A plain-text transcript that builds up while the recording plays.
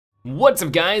What's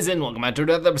up guys, and welcome back to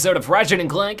another episode of Ratchet and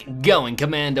Clank, Going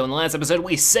Commando. In the last episode,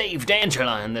 we saved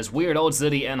Angela in this weird old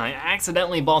city, and I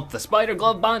accidentally bought the spider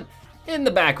glove bot in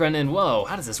the background, and whoa,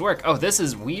 how does this work? Oh, this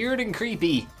is weird and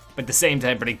creepy, but at the same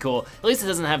time pretty cool. At least it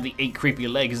doesn't have the 8 creepy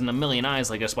legs and a million eyes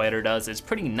like a spider does. It's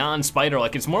pretty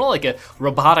non-spider-like. It's more like a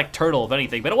robotic turtle, if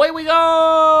anything, but away we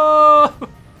go!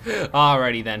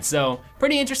 Alrighty then, so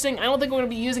pretty interesting. I don't think we're gonna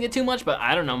be using it too much, but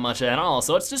I don't know much at all.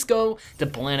 So let's just go to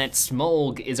Planet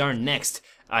Smog is our next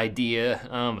idea.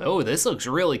 Oh, this looks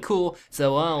really cool.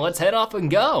 So let's head off and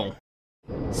go.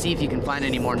 See if you can find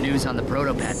any more news on the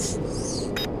proto-pets.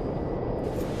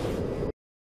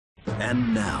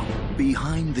 And now,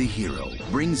 Behind the Hero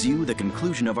brings you the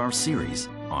conclusion of our series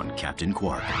on Captain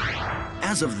Quark.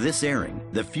 As of this airing,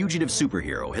 the fugitive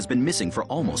superhero has been missing for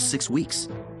almost 6 weeks.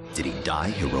 Did he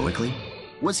die heroically?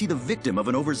 Was he the victim of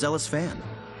an overzealous fan?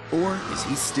 Or is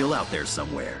he still out there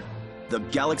somewhere? The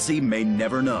galaxy may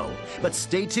never know, but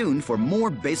stay tuned for more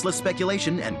baseless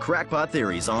speculation and crackpot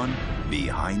theories on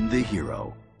Behind the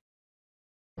Hero.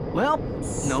 Well,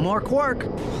 no more Quark.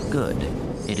 Good.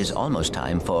 It is almost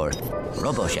time for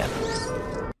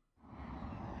RoboChef.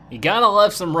 You gotta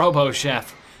love some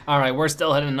RoboChef. Alright, we're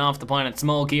still heading off the Planet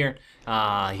Smog here.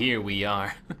 Here we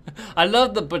are. I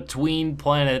love the between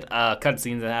planet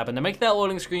cutscenes that happen to make that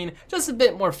loading screen just a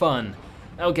bit more fun.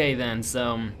 Okay then,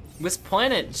 so this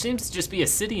planet seems to just be a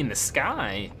city in the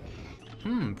sky.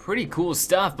 Pretty cool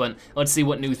stuff, but let's see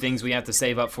what new things we have to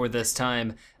save up for this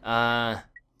time. Wow,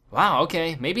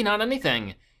 okay, maybe not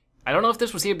anything. I don't know if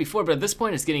this was here before, but at this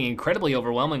point it's getting incredibly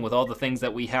overwhelming with all the things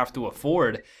that we have to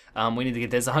afford. We need to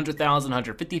get this 100,000,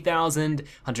 150,000,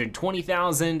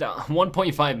 120,000,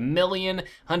 1.5 million,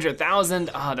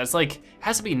 100,000. That's like,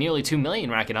 has to be nearly 2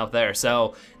 million racking up there.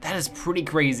 So that is pretty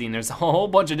crazy, and there's a whole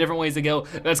bunch of different ways to go.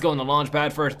 Let's go on the launch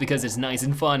pad first because it's nice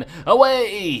and fun.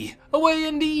 Away! Away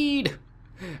indeed!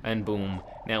 And boom,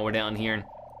 now we're down here.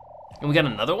 And we got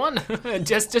another one?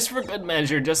 just for good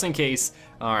measure, just in case.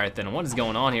 All right then, what is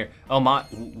going on here? Oh my,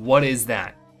 what is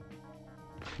that?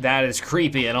 That is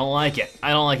creepy, I don't like it. I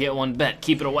don't like it one bit,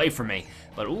 keep it away from me.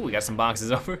 But ooh, we got some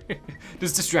boxes over here.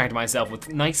 Just distract myself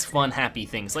with nice, fun, happy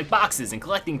things, like boxes and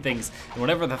collecting things, and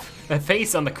whatever the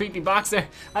face on the creepy box there,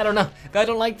 I don't know. I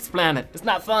don't like this planet, it's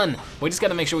not fun. We just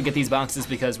gotta make sure we get these boxes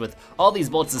because with all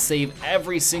these bolts to save,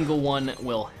 every single one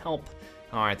will help.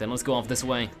 All right then, let's go off this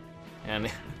way.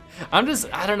 And I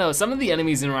don't know, some of the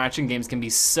enemies in Ratchet games can be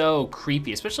so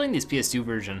creepy, especially in this PS2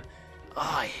 version.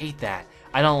 Oh, I hate that.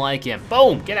 I don't like him.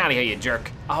 Boom, get out of here, you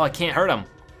jerk. Oh, I can't hurt him.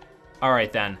 All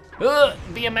right then,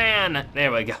 be a man.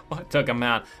 There we go, took him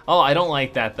out. Oh, I don't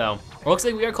like that though. It looks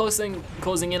like we are closing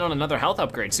in on another health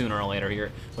upgrade sooner or later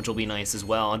here, which will be nice as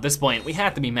well. At this point, we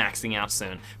have to be maxing out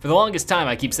soon. For the longest time,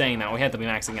 I keep saying that we have to be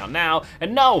maxing out now,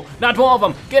 and no, not 12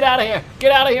 of them. Get out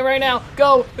of here right now.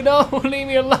 Go, no, leave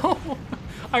me alone.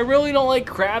 I really don't like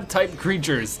crab-type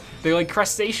creatures. They're like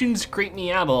crustaceans creep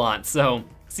me out a lot, so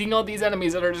seeing all these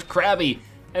enemies that are just crabby,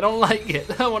 I don't like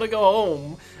it. I wanna go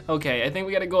home. Okay, I think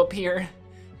we gotta go up here.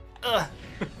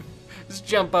 Just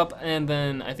jump up, and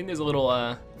then I think there's a little,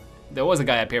 there was a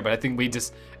guy up here, but I think we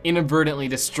just inadvertently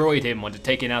destroyed him when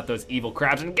taking out those evil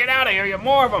crabs. And get out of here, you have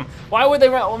more of them. Why would they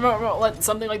let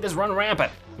something like this run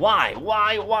rampant? Why?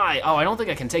 Oh, I don't think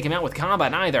I can take him out with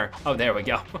combat either. Oh, there we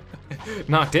go.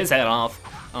 Knocked his head off.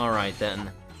 All right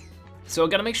then. So I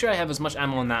gotta make sure I have as much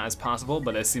ammo on that as possible,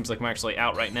 but it seems like we're actually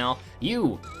out right now.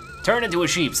 You, turn into a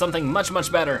sheep, something much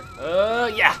better.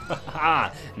 Yeah,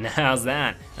 how's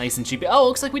that? Nice and cheap. Oh,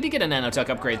 looks like we did get a nanotech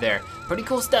upgrade there. Pretty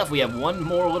cool stuff. We have one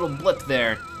more little blip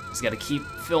there. Just gotta keep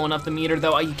filling up the meter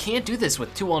though. You can't do this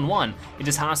with 2-on-1. It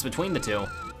just hops between the two.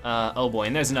 Oh boy,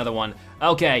 and there's another one.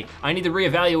 Okay, I need to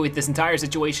reevaluate this entire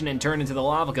situation and turn into the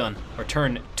lava gun, or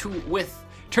turn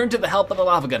to the help of the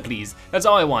lava gun, please. That's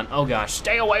all I want. Oh gosh,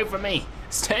 stay away from me.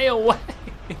 Stay away.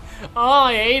 Oh,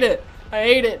 I hate it. I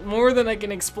hate it more than I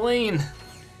can explain.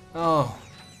 Oh,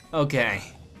 okay.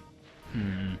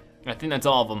 I think that's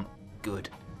all of them.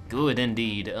 Good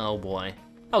indeed, oh boy.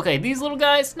 Okay, these little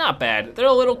guys, not bad. They're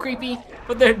a little creepy,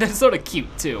 but they're sort of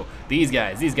cute too. These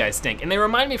guys stink. And they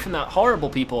remind me from the horrible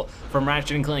people from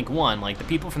Ratchet and Clank 1, like the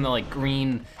people from the like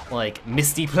green, like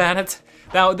misty planet.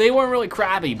 Now, they weren't really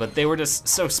crabby, but they were just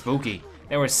so spooky.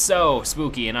 They were so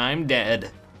spooky, and I'm dead.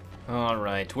 All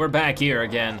right, we're back here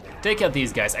again. Take out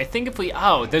these guys. I think if we,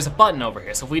 oh, there's a button over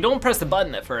here. So if we don't press the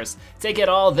button at first, take out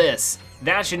all this.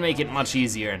 That should make it much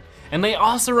easier. And they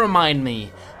also remind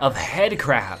me of head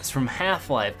crabs from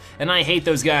Half-Life, and I hate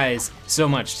those guys so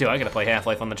much too. I gotta play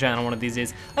Half-Life on the channel one of these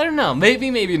days. I don't know,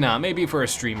 maybe not, maybe for a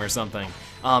stream or something.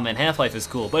 And Half-Life is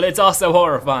cool, but it's also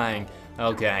horrifying.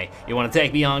 Okay, you wanna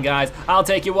take me on, guys? I'll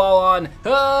take you all on.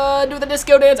 Do the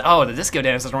disco dance. Oh, the disco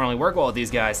dance doesn't really work well with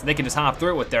these guys. They can just hop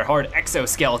through with their hard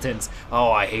exoskeletons.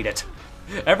 Oh, I hate it.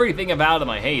 Everything about them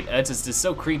I hate. It's just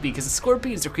so creepy, because the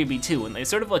scorpions are creepy too, and they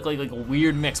sort of look like a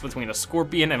weird mix between a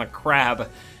scorpion and a crab.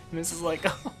 And this is like,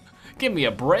 oh, give me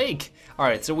a break. All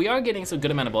right, so we are getting some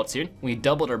good amount of bullets here. We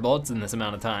doubled our bullets in this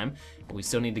amount of time, but we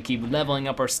still need to keep leveling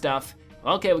up our stuff.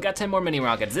 Okay, we got 10 more mini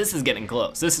rockets. This is getting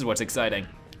close. This is what's exciting.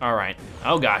 All right.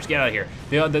 Oh gosh, get out of here.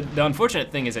 The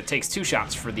unfortunate thing is it takes 2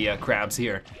 shots for the crabs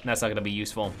here, and that's not gonna be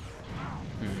useful.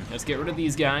 Let's get rid of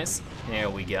these guys. There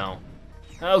we go.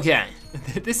 Okay,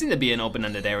 this seems to be an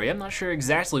open-ended area. I'm not sure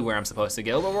exactly where I'm supposed to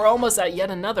go, but we're almost at yet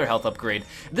another health upgrade.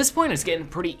 At this point, it's getting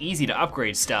pretty easy to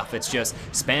upgrade stuff. It's just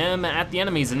spam at the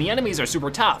enemies, and the enemies are super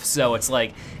tough, so it's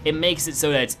like, it makes it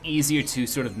so that it's easier to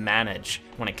sort of manage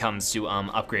when it comes to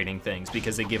upgrading things,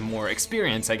 because they give more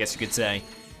experience, I guess you could say.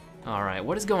 All right,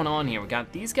 what is going on here? We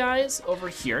got these guys over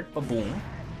here, ba-boom.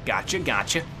 Gotcha,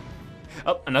 gotcha.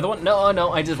 Oh, another one?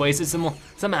 No, I just wasted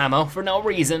some ammo for no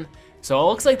reason. So it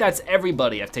looks like that's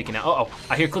everybody I've taken out. Oh,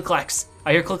 I hear click-clacks.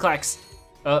 I hear click-clacks.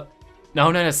 No,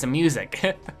 it's the music.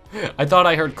 I thought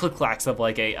I heard click-clacks of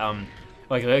like a,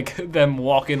 like them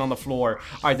walking on the floor.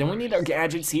 All right, then we need our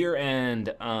gadgets here,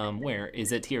 and where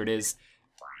is it? Here it is.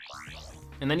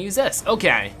 And then use this,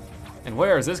 okay. And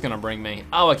where is this gonna bring me?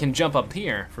 Oh, I can jump up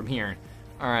here, from here.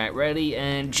 All right, ready,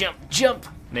 and jump.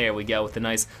 There we go, with the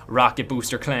nice rocket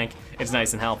booster clank. It's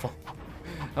nice and helpful.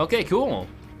 Okay, cool.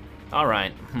 All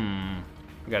right,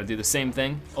 we gotta do the same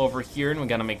thing over here, and we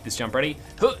gotta make this jump. Ready?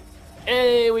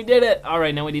 Hey, we did it! All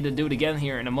right, now we need to do it again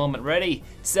here in a moment. Ready,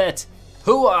 set,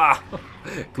 hoo-ah!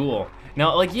 Cool.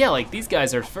 Now, like, yeah, like these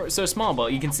guys are so small,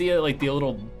 but you can see like the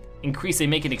little increase they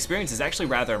make in experience is actually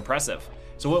rather impressive.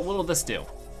 So what will this do?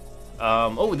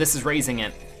 Oh, this is raising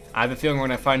it. I have a feeling we're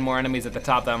gonna find more enemies at the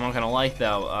top that I'm not gonna like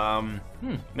though.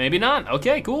 Maybe not,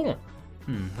 okay, cool.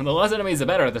 The less enemies, the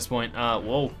better at this point.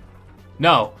 Whoa.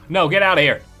 No, get out of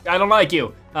here. I don't like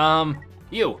you. Die.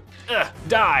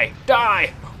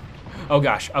 Oh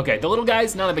gosh, okay, the little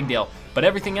guys, not a big deal, but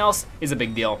everything else is a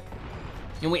big deal.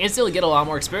 And we instantly get a lot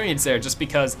more experience there just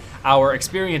because our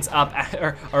experience up,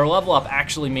 or our level up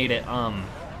actually made it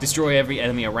destroy every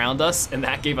enemy around us, and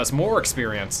that gave us more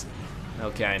experience.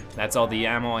 Okay, that's all the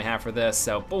ammo I have for this,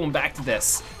 so boom, back to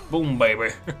this. Boom, baby.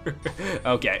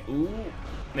 Okay, ooh.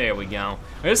 There we go.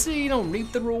 Just so you know,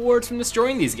 reap the rewards from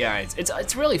destroying these guys.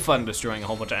 It's really fun destroying a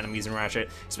whole bunch of enemies in Ratchet,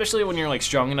 especially when you're like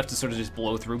strong enough to sort of just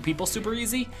blow through people super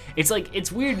easy. It's like, it's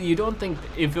weird, you don't think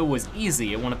if it was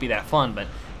easy, it wouldn't be that fun, but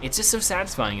it's just so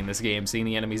satisfying in this game, seeing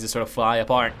the enemies just sort of fly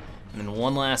apart. And then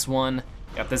one last one,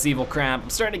 got this evil crab. I'm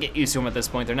starting to get used to them at this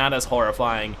point. They're not as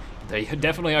horrifying. They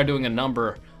definitely are doing a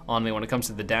number on me when it comes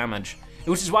to the damage.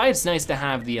 Which is why it's nice to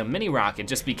have the mini rocket,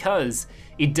 just because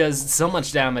it does so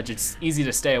much damage, it's easy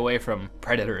to stay away from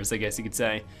predators, I guess you could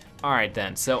say. All right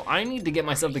then, so I need to get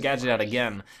myself the gadget out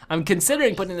again. I'm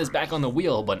considering putting this back on the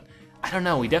wheel, but I don't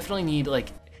know, we definitely need, like,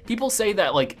 people say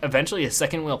that like eventually a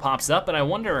second wheel pops up, and I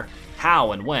wonder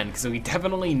how and when, because we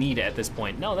definitely need it at this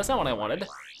point. No, that's not what I wanted.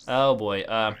 Oh boy,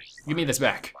 give me this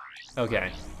back.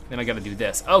 Okay, then I gotta do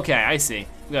this. Okay, I see,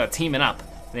 we gotta team it up.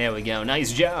 There we go,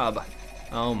 nice job.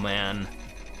 Oh man.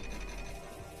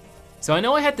 So I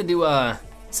know I had to do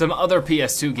some other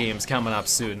PS2 games coming up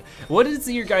soon. What is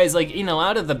your guys, like, you know,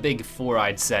 out of the big 4,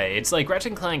 I'd say, it's like Ratchet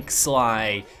and Clank,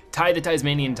 Sly, Ty the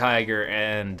Tasmanian Tiger,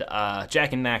 and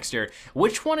Jak and Daxter.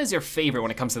 Which one is your favorite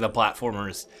when it comes to the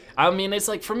platformers? I mean, it's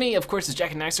like, for me, of course, it's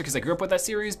Jak and Daxter because I grew up with that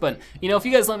series, but, you know, if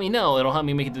you guys let me know, it'll help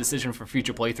me make a decision for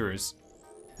future playthroughs.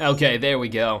 Okay, there we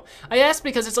go. I asked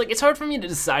because it's like, it's hard for me to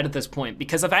decide at this point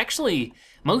because I've actually,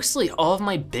 mostly all of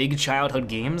my big childhood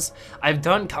games, I've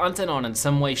done content on in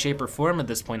some way, shape, or form at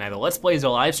this point, either Let's Plays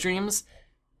or live streams.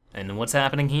 And what's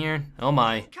happening here? Oh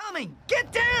my. Coming!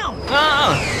 Get down!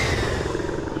 Ah!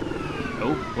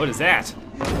 Oh, what is that?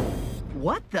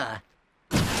 What the?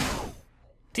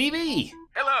 TV!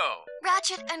 Hello,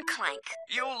 Ratchet and Clank.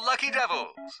 you lucky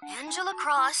devils. Angela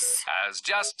Cross. Has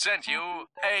just sent you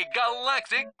a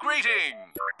galactic greeting.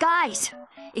 Guys,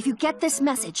 if you get this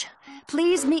message,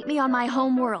 please meet me on my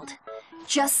home world.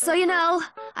 Just so you know,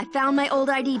 I found my old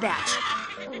ID badge.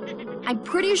 I'm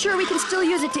pretty sure we can still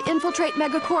use it to infiltrate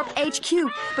Megacorp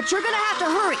HQ, but you're gonna have to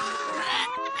hurry.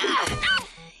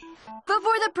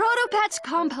 Before the Protopets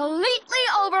completely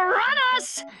overrun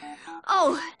us!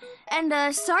 Oh,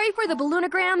 and sorry for the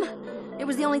balloonogram. It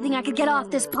was the only thing I could get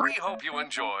off this We hope you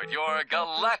enjoyed your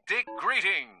galactic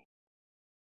greeting.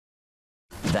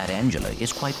 That Angela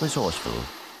is quite resourceful.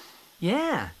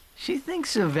 Yeah, she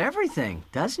thinks of everything,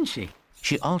 doesn't she?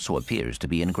 She also appears to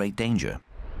be in great danger.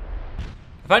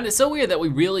 I find it so weird that we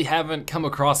really haven't come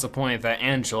across the point that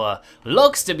Angela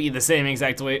looks to be the same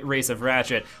exact race of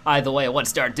Ratchet. Either way, let's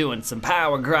start doing some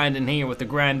power grinding here with the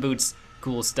grind boots.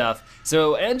 Cool stuff.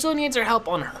 So Angela needs our help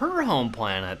on her home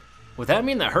planet. Would that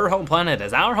mean that her home planet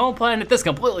is our home planet? This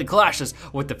completely clashes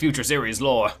with the future series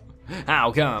lore.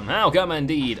 How come? How come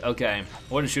indeed? Okay,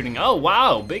 what is shooting? Oh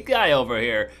wow, big guy over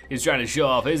here. He's trying to show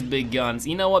off his big guns.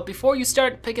 You know what, before you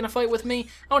start picking a fight with me,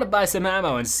 I wanna buy some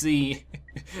ammo and see.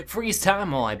 Freeze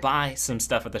time while I buy some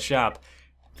stuff at the shop.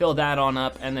 Fill that on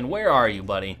up, and then where are you,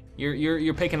 buddy?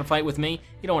 You're picking a fight with me?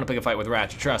 You don't wanna pick a fight with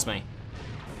Ratchet, trust me.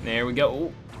 There we go.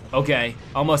 Ooh. Okay,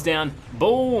 almost down.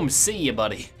 Boom, see ya,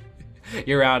 buddy.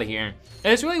 You're out of here.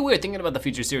 And it's really weird thinking about the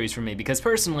future series for me because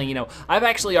personally, you know, I've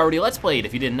actually already Let's Played,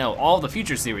 if you didn't know, all the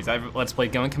future series. I've Let's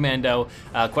Played Going Commando,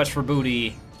 Quest for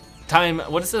Booty, Time,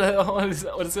 what is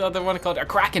the other one called? A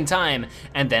Crack in Time,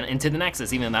 and then Into the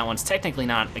Nexus, even though that one's technically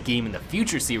not a game in the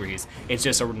future series, it's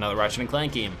just another Ratchet and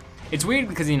Clank game. It's weird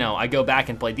because, you know, I go back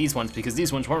and play these ones because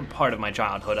these ones weren't part of my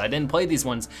childhood. I didn't play these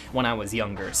ones when I was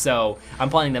younger, so I'm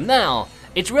playing them now.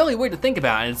 It's really weird to think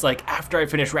about, and it's like after I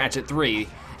finish Ratchet 3,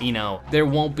 you know, there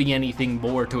won't be anything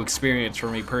more to experience for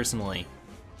me personally.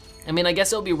 I mean, I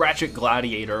guess it'll be Ratchet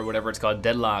Gladiator or whatever it's called,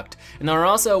 Deadlocked. And there are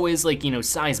also always, like, you know,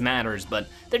 size matters, but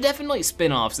they're definitely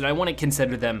spin-offs, and I wouldn't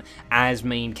consider them as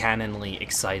main canonly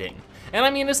exciting. And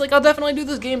I mean, it's like, I'll definitely do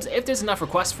those games if there's enough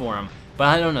requests for them, but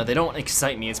I don't know, they don't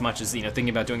excite me as much as, you know, thinking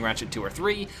about doing Ratchet 2 or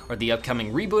 3, or the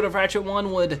upcoming reboot of Ratchet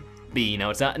 1 would be, you know,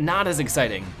 it's not as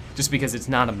exciting, just because it's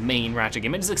not a main Ratchet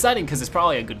game. It's exciting because it's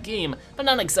probably a good game, but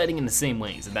not exciting in the same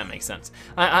ways, if that makes sense.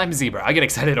 I'm Zebra, I get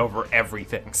excited over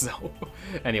everything, so.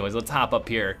 Anyways, let's hop up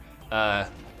here. Oh,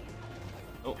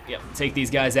 yeah, take these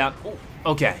guys out. Oh,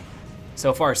 okay.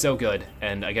 So far, so good.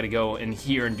 And I gotta go in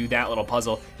here and do that little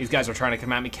puzzle. These guys are trying to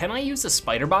come at me. Can I use a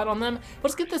spider bot on them?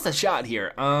 Let's get this a shot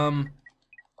here. I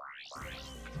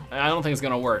don't think it's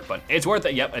gonna work, but it's worth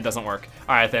it. Yep, it doesn't work.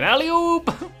 All right, then,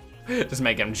 alley-oop. Just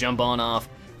make him jump on off.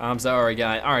 I'm sorry,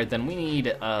 guy. All right, then we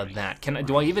need that.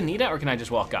 Do I even need it, or can I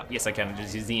just walk up? Yes, I can.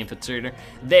 Just use the infiltrator.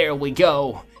 There we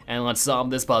go. And let's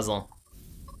solve this puzzle.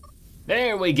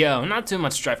 There we go. Not too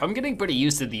much strife. I'm getting pretty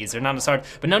used to these. They're not as hard.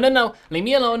 But no, no, no. Leave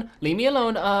me alone. Leave me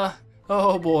alone.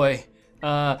 Oh boy.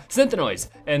 Synthenoids.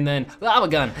 And then lava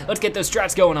gun. Let's get those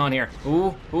strats going on here.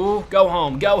 Ooh, ooh. Go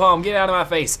home. Go home. Get out of my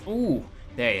face. Ooh.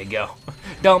 There you go.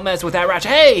 Don't mess with that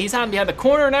Ratchet. Hey, he's hiding behind the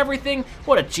corner and everything.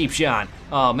 What a cheap shot.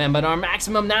 Oh man, but our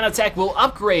maximum nanotech will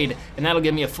upgrade, and that'll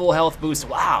give me a full health boost.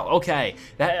 Wow, okay.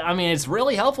 I mean, it's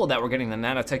really helpful that we're getting the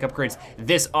nanotech upgrades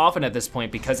this often at this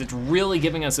point because it's really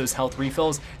giving us those health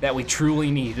refills that we truly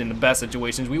need in the best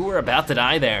situations. We were about to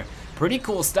die there. Pretty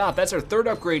cool stuff. That's our third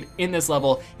upgrade in this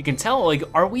level. You can tell, like,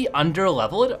 are we under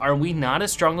leveled? Are we not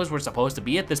as strong as we're supposed to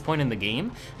be at this point in the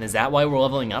game? And is that why we're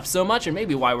leveling up so much? Or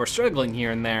maybe why we're struggling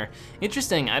here and there?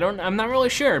 Interesting, I'm not really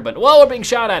sure, but whoa, we're being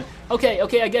shot at. Okay,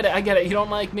 okay, I get it. You don't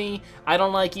like me, I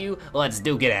don't like you. Let's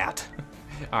duke it out.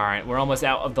 All right, we're almost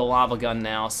out of the lava gun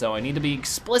now, so I need to be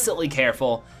explicitly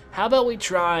careful. How about we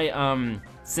try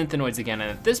synthenoids again? And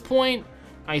at this point,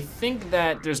 I think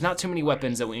that there's not too many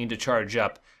weapons that we need to charge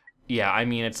up. Yeah, I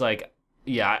mean, it's like,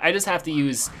 yeah, I just have to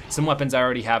use some weapons I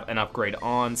already have an upgrade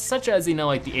on, such as, you know,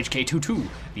 like the HK-22,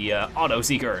 the Auto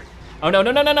Seeker. Oh, no,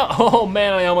 no, no, no, no. Oh,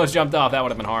 man, I almost jumped off. That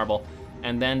would have been horrible.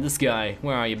 And then this guy,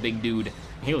 where are you, big dude?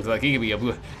 He looks like he could be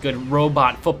a good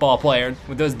robot football player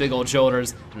with those big old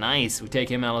shoulders. Nice, we take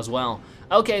him out as well.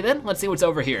 Okay, then, let's see what's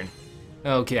over here.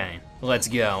 Okay, let's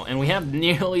go. And we have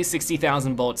nearly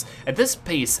 60,000 bolts. At this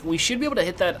pace, we should be able to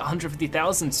hit that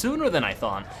 150,000 sooner than I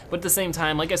thought. But at the same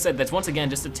time, like I said, that's once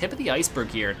again just the tip of the iceberg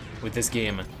here with this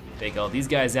game. Take all these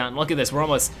guys out, and look at this, we're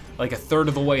almost like a third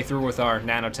of the way through with our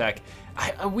nanotech.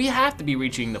 We have to be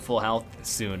reaching the full health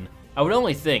soon. I would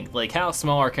only think, like, how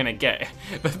smaller can it get?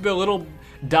 The little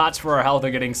dots for our health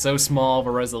are getting so small of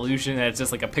a resolution that it's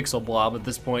just like a pixel blob at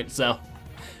this point, so.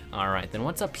 All right, then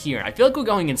what's up here? I feel like we're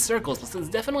going in circles, but there's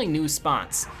definitely new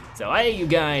spots. So, hey, you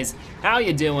guys, how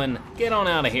you doing? Get on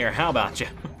out of here, how about you?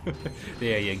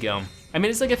 There you go. I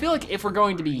mean, it's like, I feel like if we're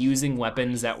going to be using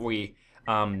weapons that we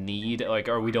need, like,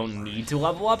 or we don't need to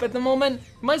level up at the moment,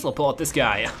 might as well pull out this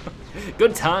guy.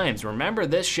 Good times, remember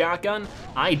this shotgun?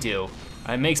 I do.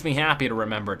 It makes me happy to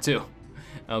remember, too.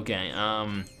 Okay,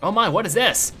 oh my, what is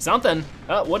this? Something,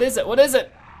 what is it, what is it?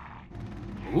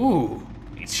 Ooh,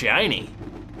 it's shiny.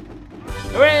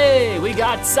 Hooray, we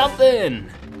got something!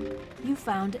 You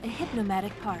found a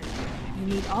hypnomatic part. You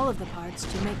need all of the parts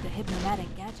to make the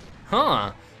hypnomatic gadget.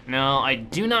 Huh, now I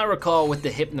do not recall what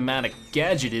the hypnomatic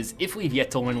gadget is if we've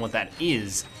yet to learn what that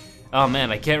is. Oh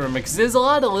man, I can't remember, because there's a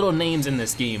lot of little names in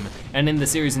this game, and in the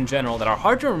series in general, that are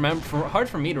hard to remember, hard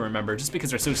for me to remember, just because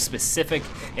they're so specific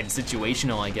and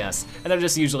situational, I guess. And they're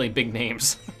just usually big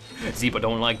names. Zeba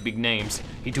don't like big names.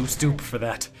 He too stupid for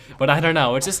that. But I don't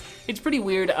know, it's pretty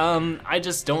weird. I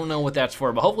just don't know what that's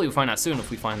for, but hopefully we'll find out soon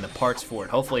if we find the parts for it.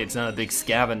 Hopefully it's not a big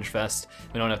scavenge fest.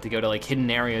 We don't have to go to like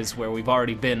hidden areas where we've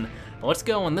already been. But let's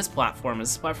go on this platform.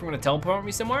 Is this platform gonna teleport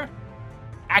me somewhere?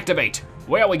 Activate.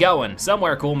 Where are we going?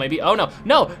 Somewhere cool, maybe. Oh no,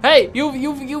 no! Hey, you've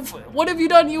what have you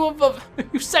done?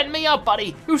 You set me up,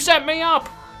 buddy. You set me up.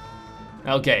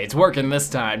 Okay, it's working this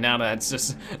time. Now that it's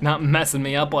just not messing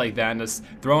me up like that and just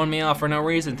throwing me off for no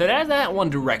reason. So that's that one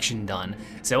direction done.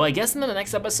 So I guess in the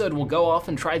next episode, we'll go off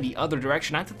and try the other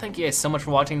direction. I have to thank you guys so much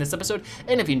for watching this episode.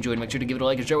 And if you enjoyed, make sure to give it a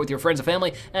like and share it with your friends and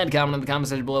family. And comment in the comment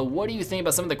section below, what do you think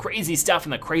about some of the crazy stuff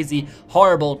and the crazy,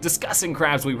 horrible, disgusting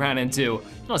crabs we ran into?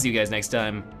 And I'll see you guys next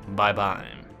time.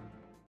 Bye-bye.